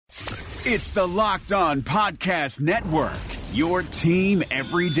It's the Locked On Podcast Network, your team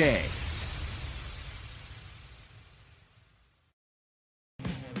every day.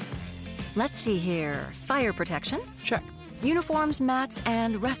 Let's see here. Fire protection? Check. Uniforms, mats,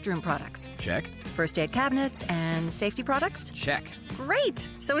 and restroom products? Check. First aid cabinets and safety products? Check. Great!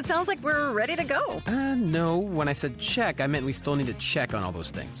 So it sounds like we're ready to go. No. When I said check, I meant we still need to check on all those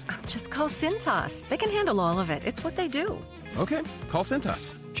things. Oh, just call Cintas. They can handle all of it. It's what they do. Okay. Call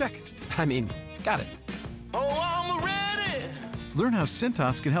Cintas. Check. Got it. Oh, I'm ready. Learn how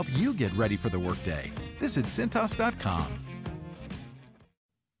Cintas can help you get ready for the workday. Visit Cintas.com.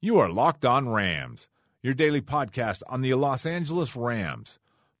 You are Locked On Rams, your daily podcast on the Los Angeles Rams,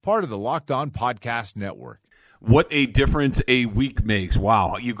 part of the Locked On Podcast Network. What a difference a week makes.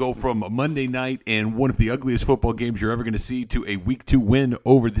 Wow. You go from a Monday night and one of the ugliest football games you're ever going to see to a Week 2 win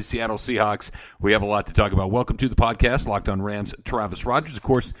over the Seattle Seahawks. We have a lot to talk about. Welcome to the podcast, Locked On Rams, Travis Rogers. Of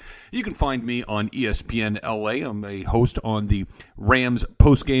course, you can find me on ESPN LA. I'm a host on the Rams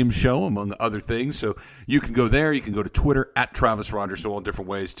postgame show, among other things. So you can go there. You can go to Twitter at Travis Rogers. So all different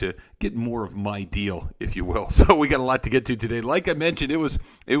ways to get more of my deal, if you will. So we got a lot to get to today. Like I mentioned, it was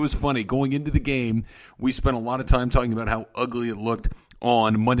funny. Going into the game, we spent a lot of time talking about how ugly it looked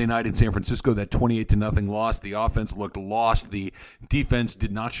on Monday night in San Francisco, that 28-0 loss. The offense looked lost. The defense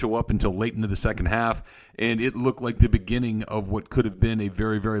did not show up until late into the second half, and it looked like the beginning of what could have been a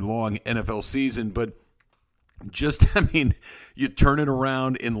very, very long NFL season. But you turn it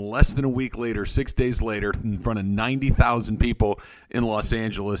around in less than a week later, 6 days later, in front of 90,000 people in Los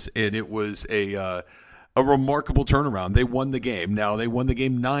Angeles, and it was a remarkable turnaround. They won the game. Now, they won the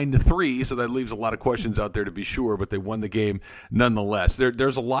game 9-3, so that leaves a lot of questions out there to be sure, but they won the game nonetheless.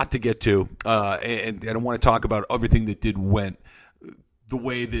 There's a lot to get to, and I want to talk about everything that went the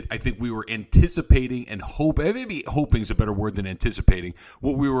way that I think we were anticipating and maybe hoping is a better word than anticipating,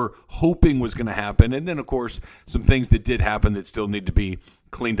 what we were hoping was going to happen, and then, of course, some things that did happen that still need to be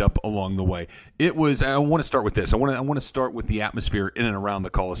cleaned up along the way. I want to start with this. I want to start with the atmosphere in and around the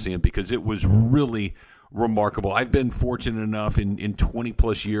Coliseum because it was really remarkable. I've been fortunate enough in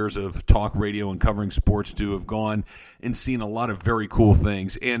 20-plus years of talk radio and covering sports to have gone and seen a lot of very cool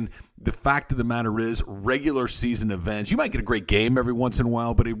things. And the fact of the matter is, regular season events, you might get a great game every once in a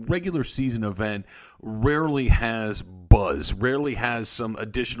while, but a regular season event rarely has buzz, rarely has some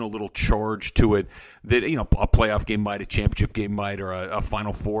additional little charge to it that, a playoff game might, a championship game might, or a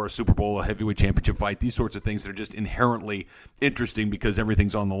Final Four, a Super Bowl, a heavyweight championship fight, these sorts of things that are just inherently interesting because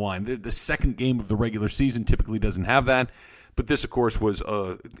everything's on the line. The second game of the regular season typically doesn't have that. But this, of course, was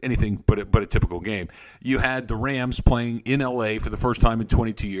anything but a typical game. You had the Rams playing in L.A. for the first time in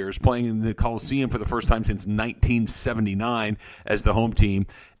 22 years, playing in the Coliseum for the first time since 1979 as the home team,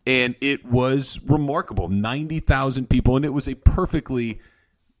 and it was remarkable. 90,000 people, and it was a perfectly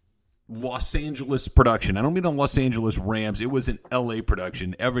Los Angeles production. I don't mean on Los Angeles Rams. It was an L.A.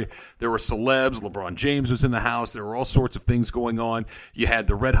 production. There were celebs. LeBron James was in the house. There were all sorts of things going on. You had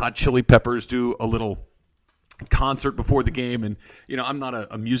the Red Hot Chili Peppers do a little concert before the game, and I'm not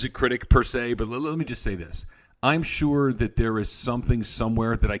a music critic per se, but let me just say this. I'm sure that there is something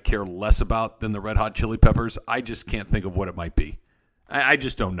somewhere that I care less about than the Red Hot Chili Peppers. I just can't think of what it might be. I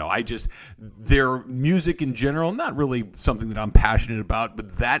just don't know. Their music in general, not really something that I'm passionate about,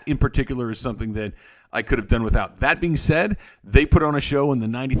 but that in particular is something that I could have done without. That being said, they put on a show, and the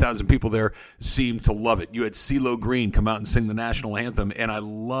 90,000 people there seemed to love it. You had CeeLo Green come out and sing the national anthem, and I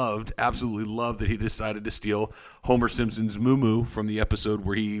absolutely loved that he decided to steal Homer Simpson's moo-moo from the episode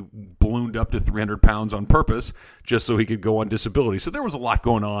where he ballooned up to 300 pounds on purpose just so he could go on disability. So there was a lot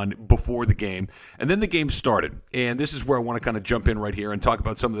going on before the game, and then the game started. And this is where I want to kind of jump in right here and talk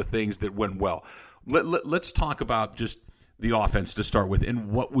about some of the things that went well. Let's talk about just the offense to start with, and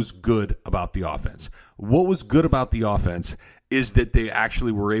what was good about the offense. What was good about the offense is that they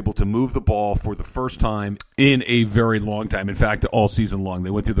actually were able to move the ball for the first time in a very long time. In fact, all season long. They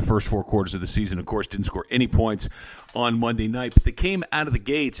went through the first 4 quarters of the season, of course, didn't score any points on Monday night, but they came out of the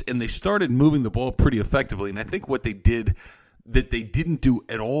gates and they started moving the ball pretty effectively. And I think what they did that they didn't do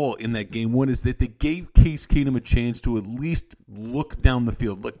at all in that game one is that they gave Case Keenum a chance to at least look down the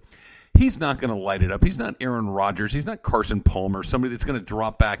field. Look, he's not going to light it up. He's not Aaron Rodgers. He's not Carson Palmer, somebody that's going to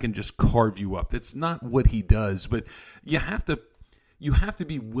drop back and just carve you up. That's not what he does. But you have to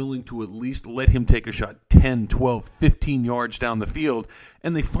be willing to at least let him take a shot 10, 12, 15 yards down the field,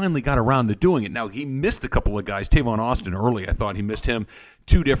 and they finally got around to doing it. Now, he missed a couple of guys. Tavon Austin early, I thought he missed him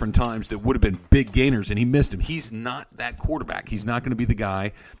 2 different times that would have been big gainers, and he missed him. He's not that quarterback. He's not going to be the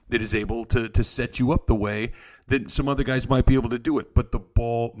guy that is able to set you up the way that some other guys might be able to do it. But the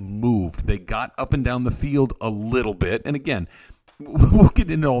ball moved. They got up and down the field a little bit. And again, we'll get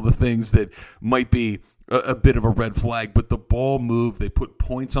into all the things that might be a bit of a red flag, but the ball moved. They put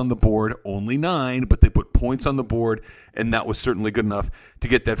points on the board, only 9, but they put points on the board, and that was certainly good enough to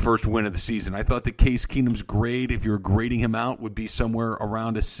get that first win of the season. I thought that Case Keenum's grade, if you were grading him out, would be somewhere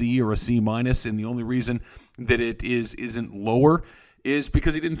around a C or a C-, and the only reason that it isn't lower is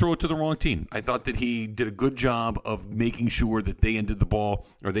because he didn't throw it to the wrong team. I thought that he did a good job of making sure that they ended the ball,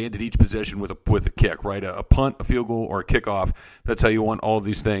 or they ended each possession with a kick, right? A punt, a field goal, or a kickoff. That's how you want all of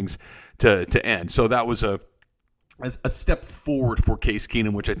these things to end. So that was a step forward for Case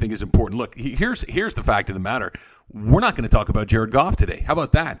Keenum, which I think is important. Look, here's the fact of the matter. We're not going to talk about Jared Goff today. How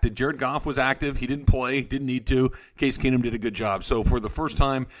about that? That Jared Goff was active. He didn't play, didn't need to. Case Keenum did a good job. So for the first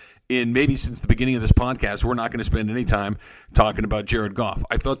time in maybe since the beginning of this podcast, we're not going to spend any time talking about Jared Goff.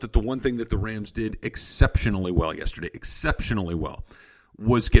 I thought that the one thing that the Rams did exceptionally well yesterday,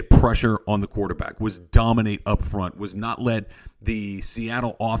 was get pressure on the quarterback, was dominate up front, was not let the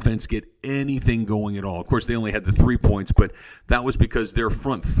Seattle offense get anything going at all. Of course, they only had the 3 points, but that was because their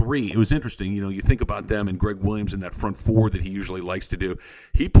front three, it was interesting. You know, you think about them and Greg Williams and that front four that he usually likes to do.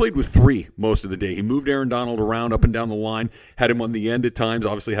 He played with 3 most of the day. He moved Aaron Donald around up and down the line, had him on the end at times,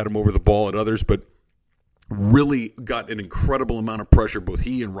 obviously had him over the ball at others, but really got an incredible amount of pressure. Both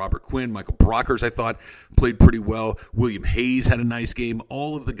he and Robert Quinn, Michael Brockers, I thought, played pretty well. William Hayes had a nice game.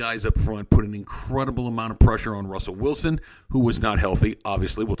 All of the guys up front put an incredible amount of pressure on Russell Wilson, who was not healthy.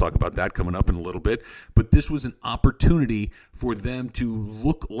 Obviously, we'll talk about that coming up in a little bit. But this was an opportunity for them to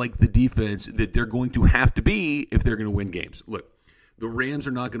look like the defense that they're going to have to be if they're going to win games. Look, the Rams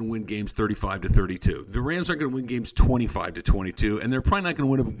are not going to win games 35-32. The Rams aren't going to win games 25-22, and they're probably not going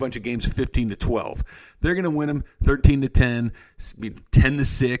to win a bunch of games 15-12. They're going to win them 13-10,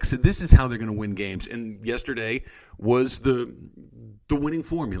 10-6. This is how they're going to win games. And yesterday was the winning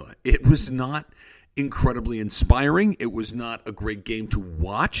formula. It was not incredibly inspiring. It was not a great game to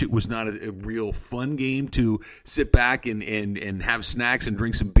watch. It was not a real fun game to sit back and have snacks and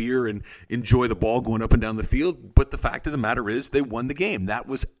drink some beer and enjoy the ball going up and down the field. But the fact of the matter is they won the game. That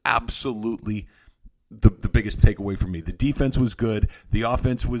was absolutely the biggest takeaway for me. The defense was good. The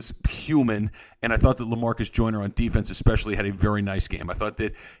offense was human. And I thought that LaMarcus Joyner on defense especially had a very nice game. I thought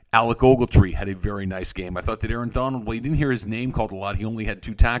that Alec Ogletree had a very nice game. I thought that Aaron Donald, well, you didn't hear his name called a lot. He only had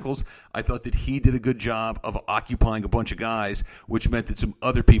 2 tackles. I thought that he did a good job of occupying a bunch of guys, which meant that some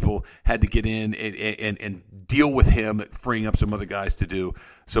other people had to get in and deal with him, freeing up some other guys to do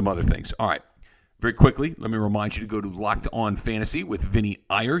some other things. All right. Very quickly, let me remind you to go to Locked On Fantasy with Vinny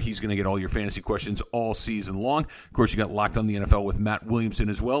Iyer. He's going to get all your fantasy questions all season long. Of course, you got Locked On the NFL with Matt Williamson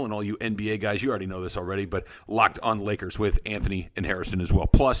as well, and all you NBA guys, you already know this already, but Locked On Lakers with Anthony and Harrison as well.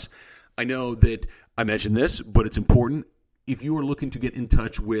 Plus, I know that I mentioned this, but it's important. If you are looking to get in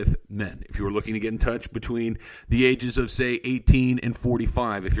touch with men, if you are looking to get in touch between the ages of, say, 18 and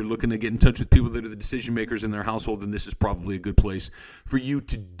 45, if you're looking to get in touch with people that are the decision makers in their household, then this is probably a good place for you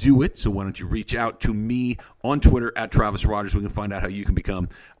to do it. So why don't you reach out to me on Twitter at Travis Rogers. We can find out how you can become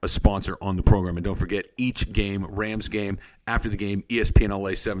a sponsor on the program. And don't forget, each game, Rams game, after the game, ESPN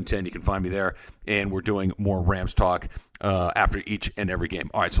LA 710. You can find me there. And we're doing more Rams talk after each and every game.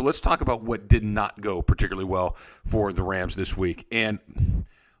 All right, so let's talk about what did not go particularly well for the Rams this week. And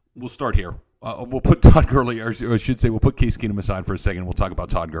we'll start here. We'll put Todd Gurley, or I should say, we'll put Case Keenum aside for a second. We'll talk about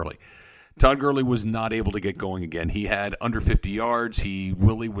Todd Gurley. Todd Gurley was not able to get going again. He had under 50 yards. He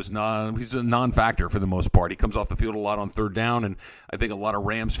really was not. He's a non-factor for the most part. He comes off the field a lot on third down, and I think a lot of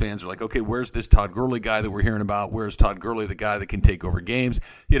Rams fans are like, okay, where's this Todd Gurley guy that we're hearing about? Where's Todd Gurley, the guy that can take over games?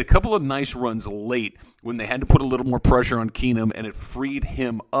 He had a couple of nice runs late when they had to put a little more pressure on Keenum, and it freed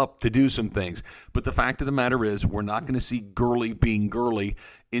him up to do some things. But the fact of the matter is, we're not going to see Gurley being Gurley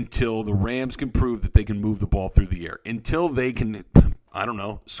until the Rams can prove that they can move the ball through the air. Until they can, I don't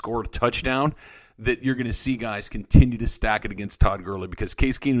know, score a touchdown, that you're going to see guys continue to stack it against Todd Gurley, because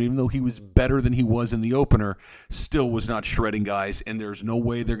Case Keenum, even though he was better than he was in the opener, still was not shredding guys, and there's no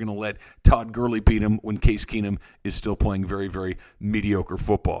way they're going to let Todd Gurley beat him when Case Keenum is still playing very, very mediocre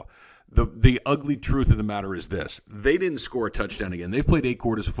football. The ugly truth of the matter is this. They didn't score a touchdown again. They've played 8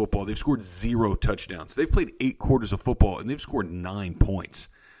 quarters of football. They've scored 0 touchdowns. They've played 8 quarters of football, and they've scored 9 points.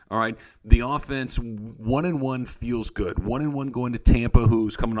 All right, the offense, 1-1 feels good. 1-1 going to Tampa,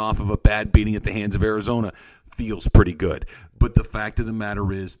 who's coming off of a bad beating at the hands of Arizona, feels pretty good. But the fact of the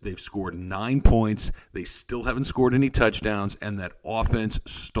matter is they've scored 9 points. They still haven't scored any touchdowns, and that offense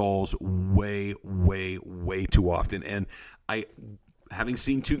stalls way, way, way too often. And having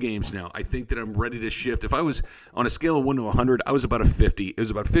seen 2 games now, I think that I'm ready to shift. If I was on a scale of 1 to 100, I was about a 50. It was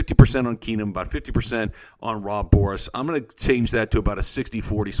about 50% on Keenum, about 50% on Rob Boras. I'm going to change that to about a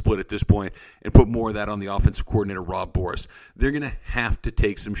 60-40 split at this point and put more of that on the offensive coordinator, Rob Boras. They're going to have to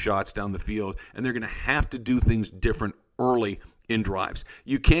take some shots down the field, and they're going to have to do things different early in drives.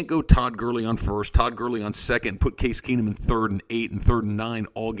 You can't go Todd Gurley on first, Todd Gurley on second, put Case Keenum in 3rd and 8 and 3rd and 9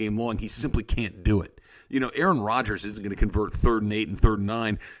 all game long. He simply can't do it. Aaron Rodgers isn't going to convert 3rd and 8 and 3rd and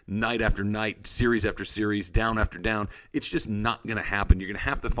 9 night after night, series after series, down after down. It's just not going to happen. You're going to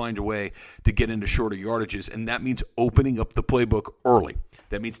have to find a way to get into shorter yardages, and that means opening up the playbook early.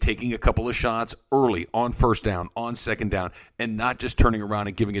 That means taking a couple of shots early on first down, on second down, and not just turning around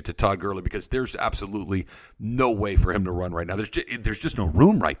and giving it to Todd Gurley, because there's absolutely no way for him to run right now. There's just no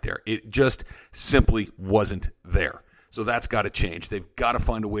room right there. It just simply wasn't there. So that's got to change. They've got to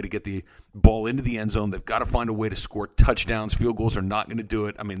find a way to get the ball into the end zone. They've got to find a way to score touchdowns. Field goals are not going to do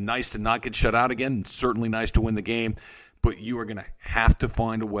it. I mean, nice to not get shut out again, and certainly nice to win the game, but you are going to have to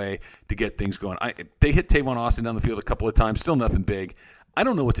find a way to get things going. They hit Tavon Austin down the field a couple of times, still nothing big. I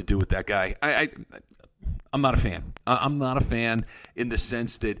don't know what to do with that guy. I'm not a fan. I'm not a fan in the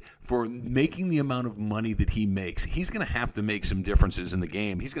sense that for making the amount of money that he makes, he's going to have to make some differences in the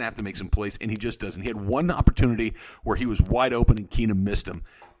game. He's going to have to make some plays, and he just doesn't. He had one opportunity where he was wide open and Keenum missed him,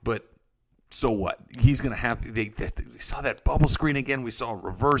 but so what? He's going to have – we saw that bubble screen again. We saw a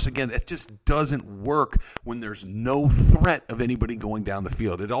reverse again. It just doesn't work when there's no threat of anybody going down the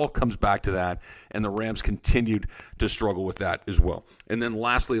field. It all comes back to that, and the Rams continued to struggle with that as well. And then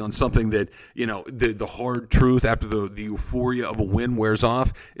lastly, on something that, the hard truth after the euphoria of a win wears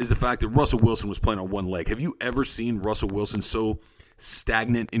off is the fact that Russell Wilson was playing on one leg. Have you ever seen Russell Wilson so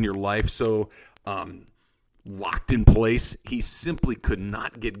stagnant in your life, so locked in place? He simply could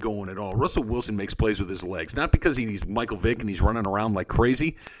not get going at all. Russell Wilson makes plays with his legs, not because he's Michael Vick and he's running around like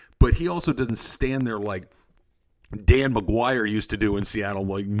crazy, but he also doesn't stand there like Dan McGuire used to do in Seattle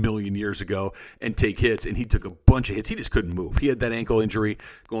like a million years ago and take hits, and he took a bunch of hits. He just couldn't move. He had that ankle injury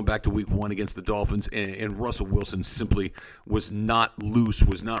going back to week 1 against the Dolphins, and Russell Wilson simply was not loose,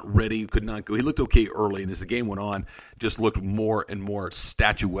 was not ready, could not go. He looked okay early, and as the game went on, just looked more and more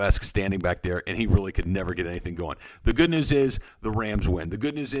statuesque standing back there, and he really could never get anything going. The good news is the Rams win. The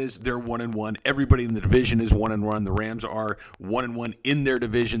good news is they're 1-1. Everybody in the division is 1-1. The Rams are 1-1 in their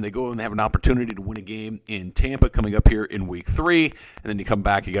division. They go and have an opportunity to win a game in Tampa coming up here in week 3, and then you come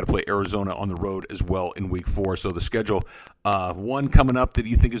back, you got to play Arizona on the road as well in week 4. So the schedule, one coming up that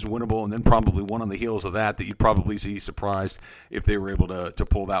you think is winnable, and then probably one on the heels of that you'd probably be surprised if they were able to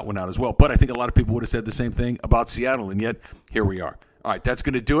pull that one out as well. But I think a lot of people would have said the same thing about Seattle, and yet here we are. All right, that's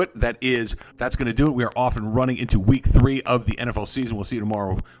going to do it. That's going to do it. We are off and running into week 3 of the NFL season. We'll see you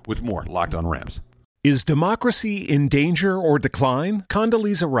tomorrow with more Locked On Rams. Is democracy in danger or decline?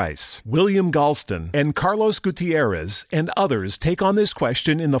 Condoleezza Rice, William Galston, and Carlos Gutierrez and others take on this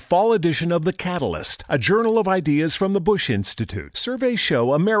question in the fall edition of The Catalyst, a journal of ideas from the Bush Institute. Surveys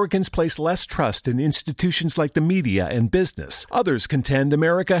show Americans place less trust in institutions like the media and business. Others contend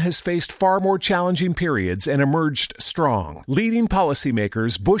America has faced far more challenging periods and emerged strong. Leading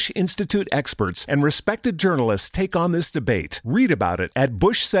policymakers, Bush Institute experts, and respected journalists take on this debate. Read about it at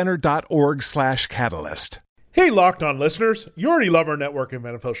bushcenter.org/catalyst. Hey, Locked On listeners, you already love our network of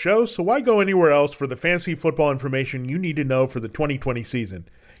NFL shows, so why go anywhere else for the fantasy football information you need to know for the 2020 season?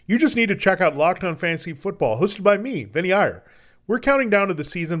 You just need to check out Locked On Fantasy Football, hosted by me, Vinny Iyer. We're counting down to the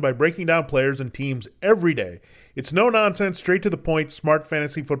season by breaking down players and teams every day. It's no-nonsense, straight-to-the-point, smart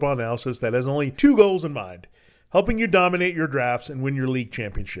fantasy football analysis that has only 2 goals in mind: helping you dominate your drafts and win your league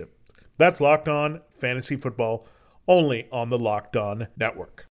championship. That's Locked On Fantasy Football, only on the Locked On Network.